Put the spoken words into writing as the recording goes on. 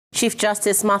Chief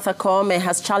Justice Martha Koome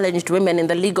has challenged women in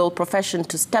the legal profession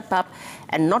to step up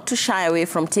and not to shy away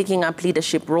from taking up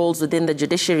leadership roles within the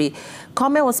judiciary.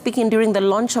 Koome was speaking during the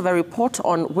launch of a report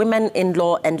on women in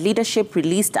law and leadership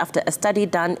released after a study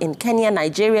done in Kenya,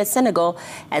 Nigeria, Senegal,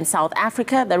 and South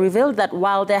Africa that revealed that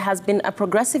while there has been a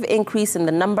progressive increase in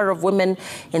the number of women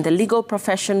in the legal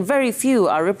profession, very few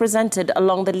are represented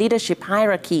along the leadership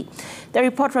hierarchy. The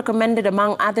report recommended,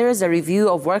 among others, a review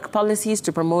of work policies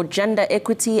to promote gender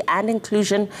equity and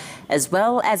inclusion, as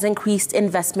well as increased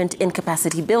investment in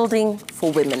capacity building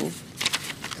for women.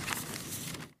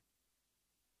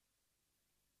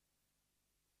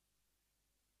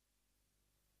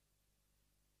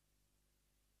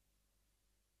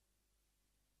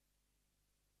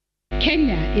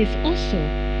 Kenya is also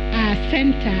a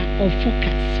center of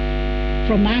focus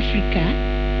from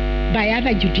Africa by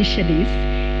other judiciaries.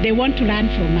 They want to learn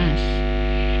from us.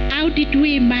 How did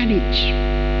we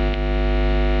manage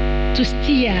to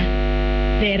steer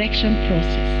the election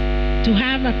process, to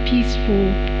have a peaceful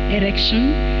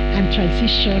election and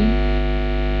transition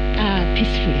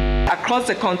peacefully? Across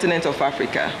the continent of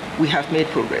Africa, we have made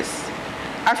progress.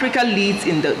 Africa leads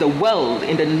in the world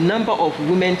in the number of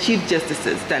women chief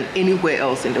justices than anywhere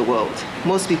else in the world.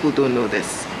 Most people don't know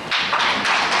this.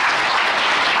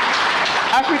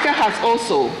 Africa has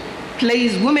also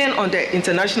placed women on the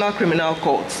International Criminal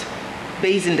Court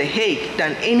based in The Hague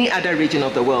than any other region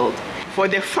of the world. For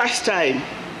the first time,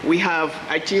 we have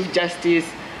a Chief Justice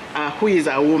who is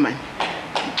a woman.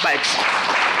 But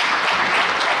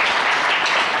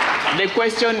the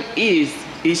question is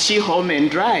she home and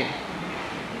dry?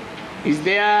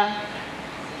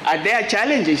 Are there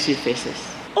challenges she faces?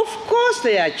 Of course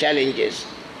there are challenges,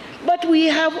 but we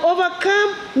have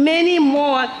overcome many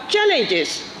more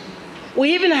challenges.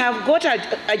 We even have got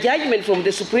a judgment from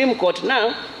the Supreme Court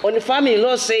now on family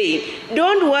law saying,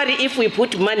 don't worry if we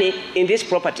put money in these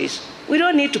properties. We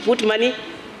don't need to put money,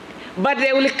 but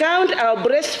they will count our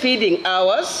breastfeeding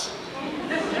hours.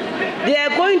 They are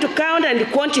going to count and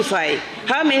quantify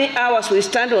how many hours we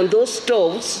stand on those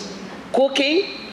stoves cooking,